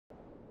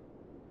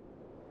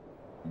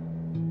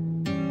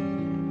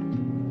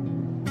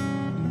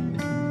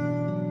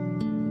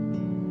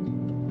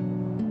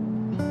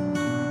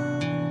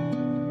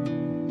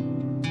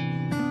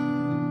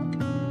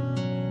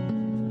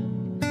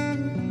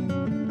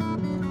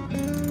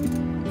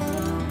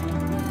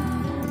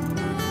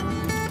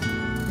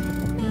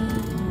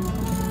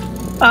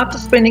After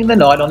spending the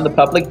night on the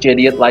public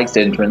jetty at Lake's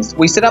entrance,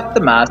 we set up the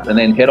mast and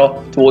then head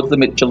off towards the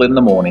Mitchell in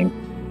the morning.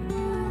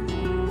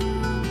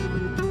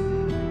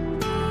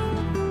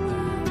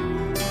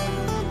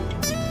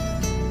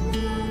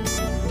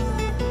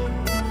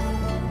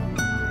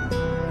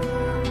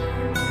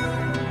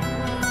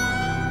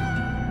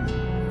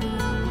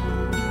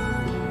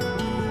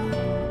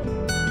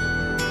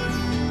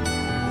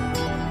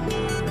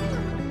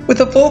 With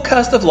a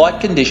forecast of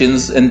light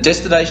conditions and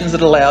destinations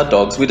that allow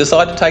dogs, we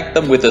decided to take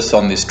them with us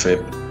on this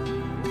trip.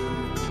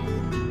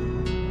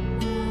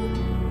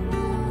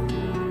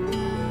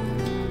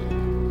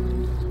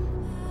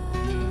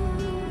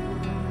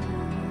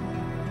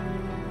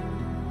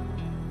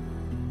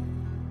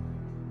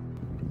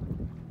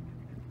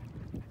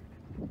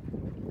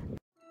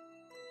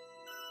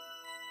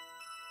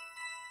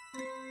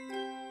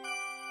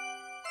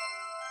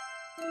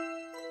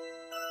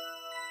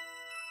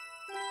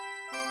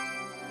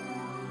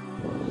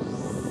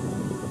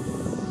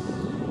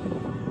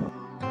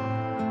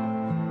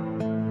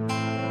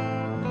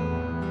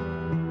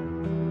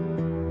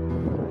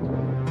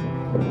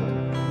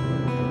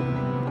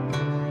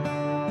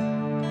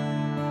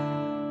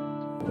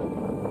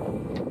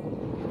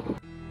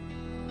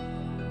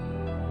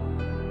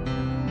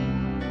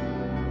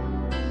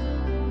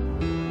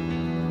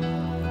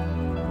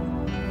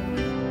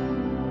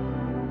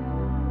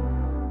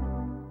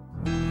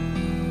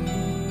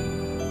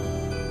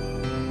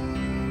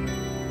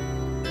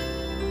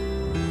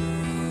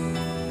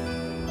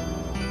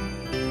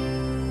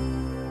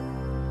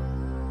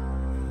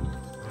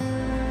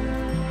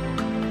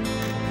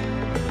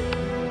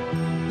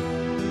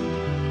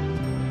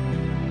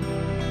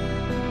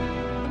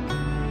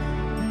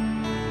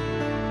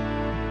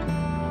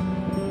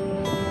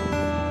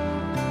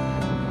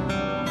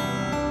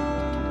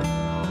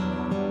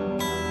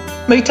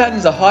 Meeting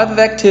is a hive of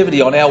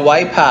activity on our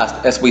way past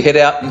as we head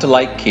out into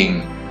Lake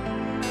King.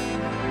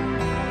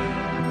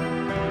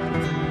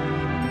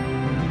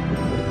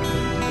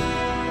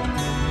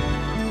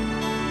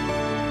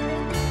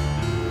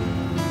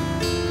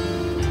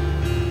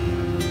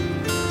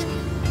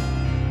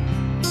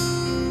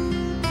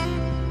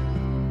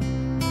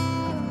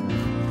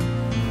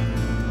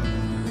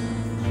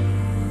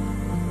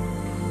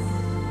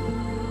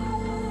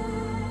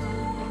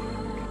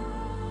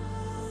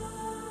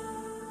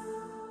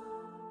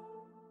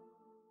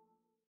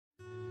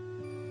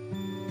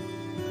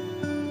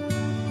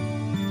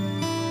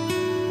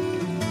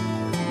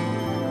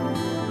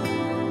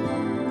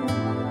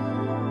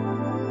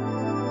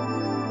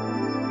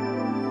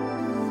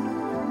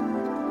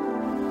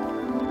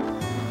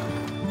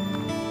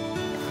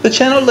 The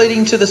channel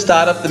leading to the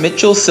start of the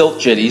Mitchell Silt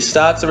Jetties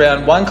starts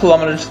around 1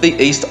 kilometre to the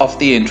east of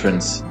the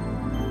entrance.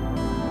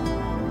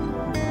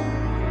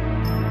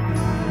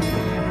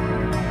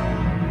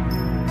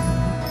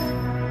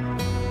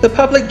 The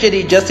public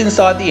jetty just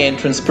inside the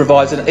entrance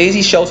provides an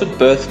easy sheltered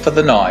berth for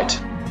the night.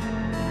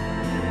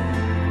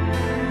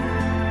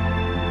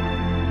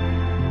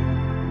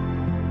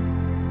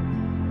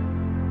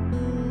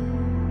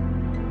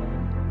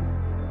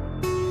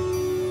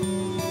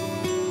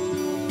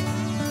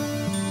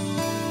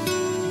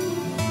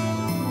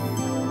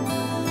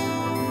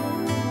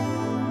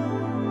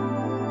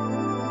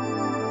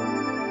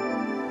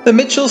 The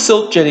Mitchell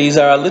Silt Jetties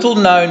are a little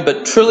known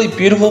but truly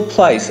beautiful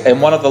place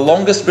and one of the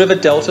longest river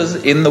deltas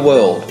in the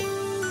world.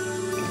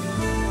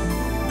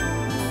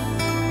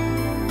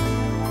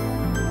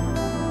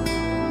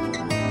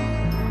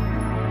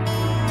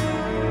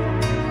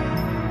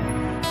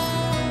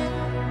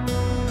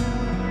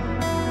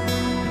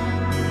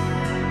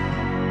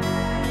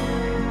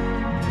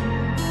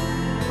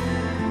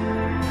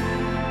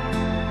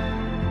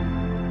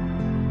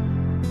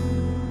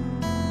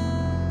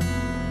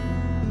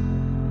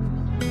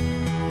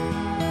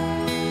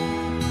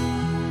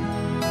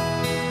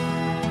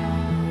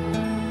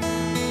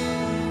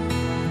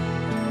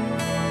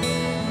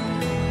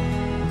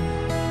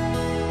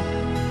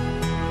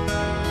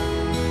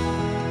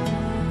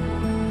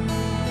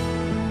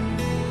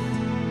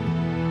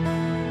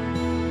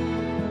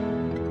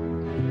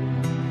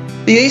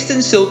 The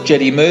eastern silt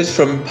jetty moves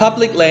from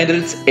public land at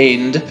its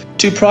end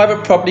to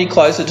private property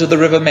closer to the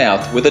river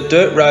mouth, with a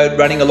dirt road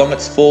running along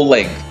its full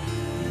length.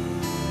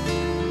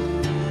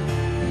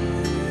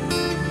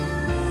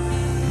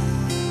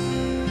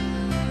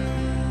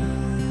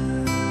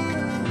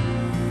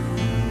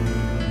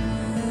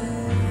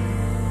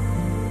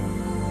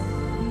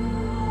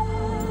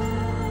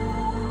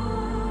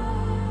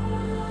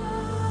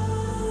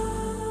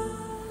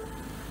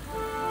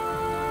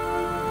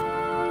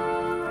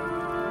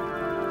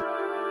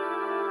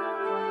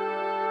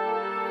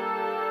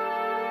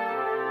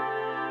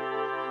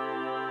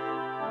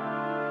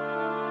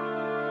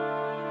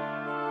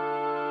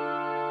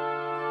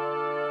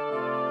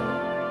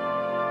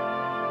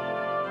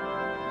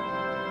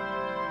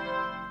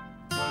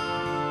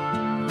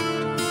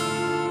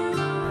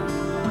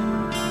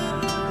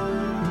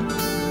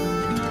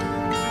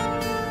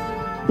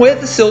 Where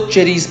the silt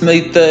jetties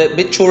meet the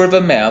Mitchell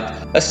River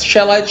mouth, a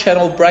shallow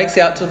channel breaks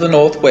out to the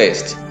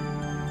northwest.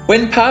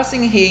 When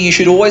passing here, you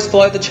should always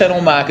follow the channel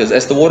markers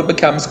as the water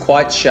becomes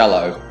quite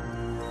shallow.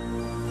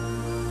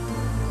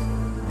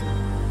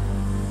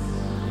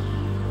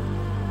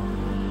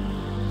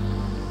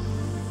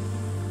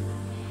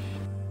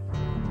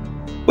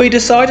 We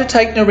decide to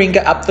take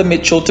Naringa up the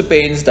Mitchell to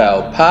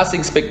Bairnsdale,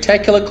 passing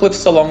spectacular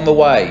cliffs along the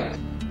way.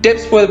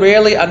 Depths were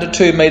rarely under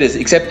 2 metres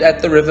except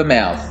at the river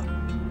mouth.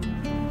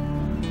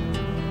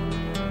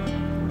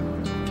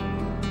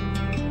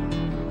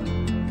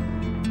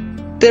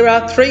 There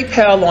are 3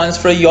 power lines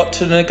for a yacht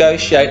to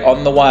negotiate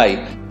on the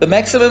way. The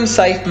maximum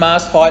safe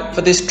mast height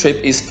for this trip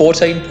is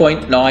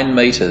 14.9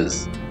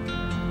 metres.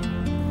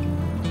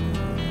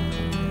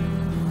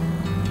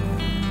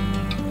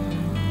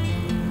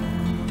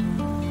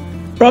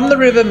 From the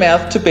river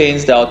mouth to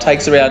Bairnsdale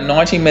takes around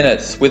 90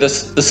 minutes, with the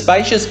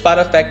spacious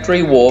butter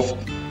factory wharf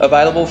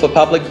available for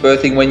public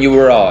berthing when you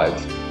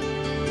arrive.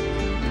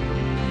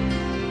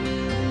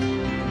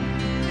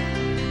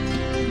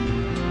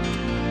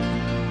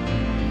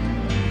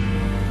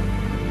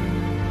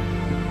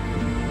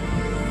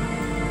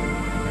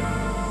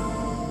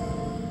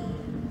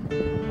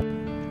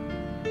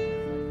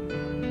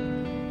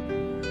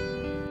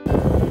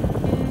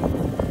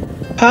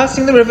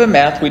 Passing the river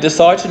mouth, we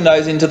decide to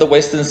nose into the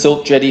Western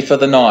Silt Jetty for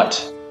the night.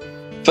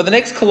 For the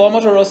next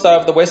kilometre or so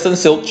of the Western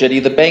Silt Jetty,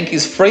 the bank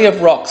is free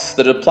of rocks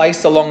that are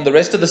placed along the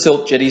rest of the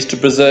silt jetties to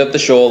preserve the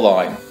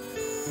shoreline.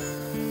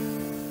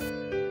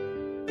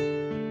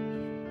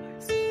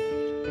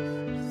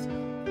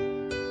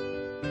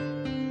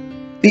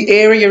 The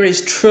area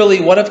is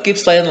truly one of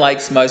Gippsland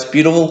Lake's most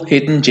beautiful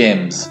hidden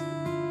gems.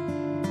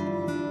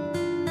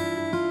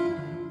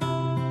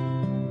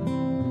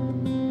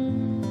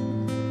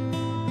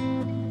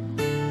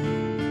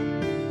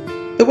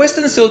 The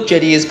Western Silt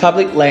Jetty is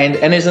public land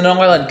and is an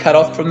island cut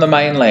off from the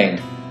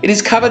mainland. It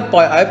is covered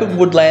by open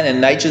woodland and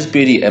nature's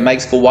beauty and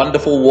makes for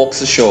wonderful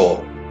walks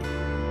ashore.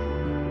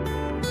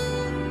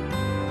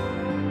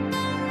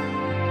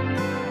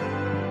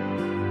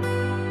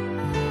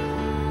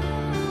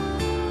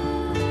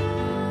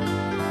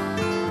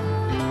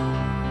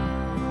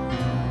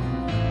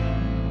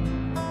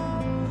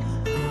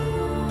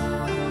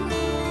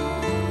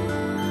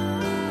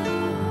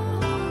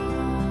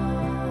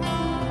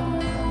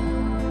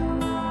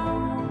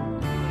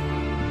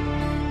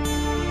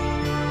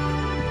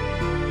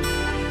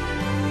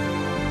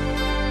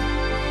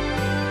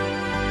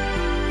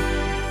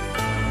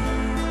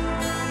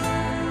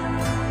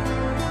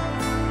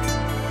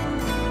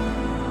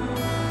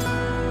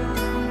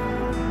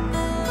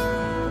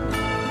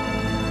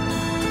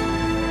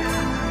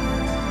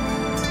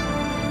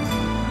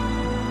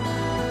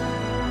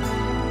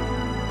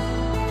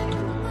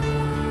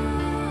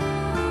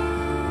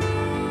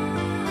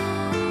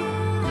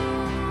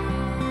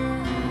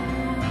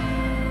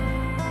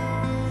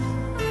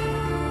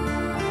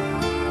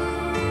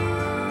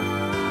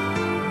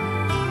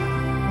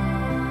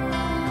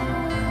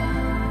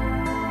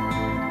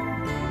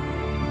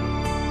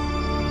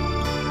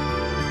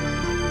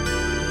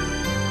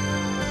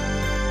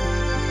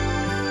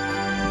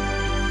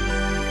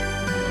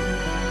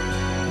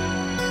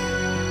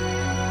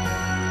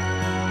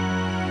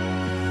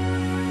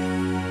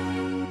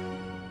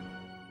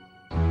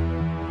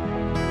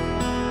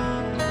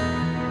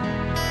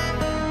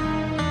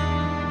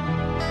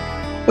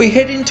 We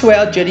head into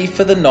our jetty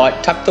for the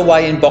night, tucked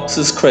away in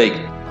Boxers Creek,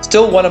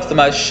 still one of the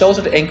most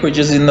sheltered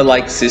anchorages in the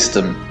lake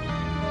system.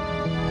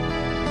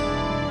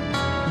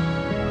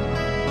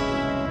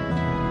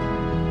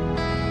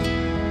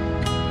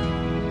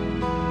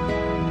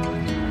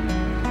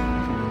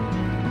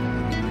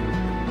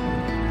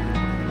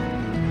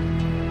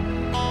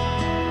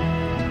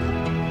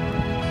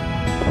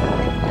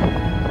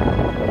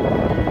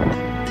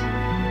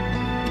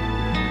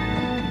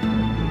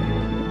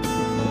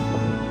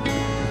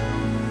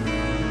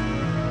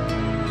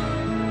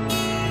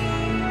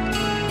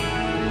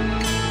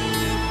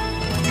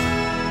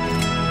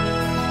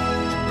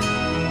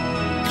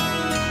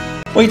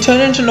 We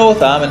turn into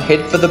North Arm and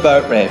head for the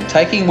boat ramp,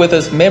 taking with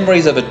us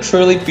memories of a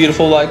truly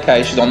beautiful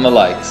location on the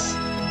lakes.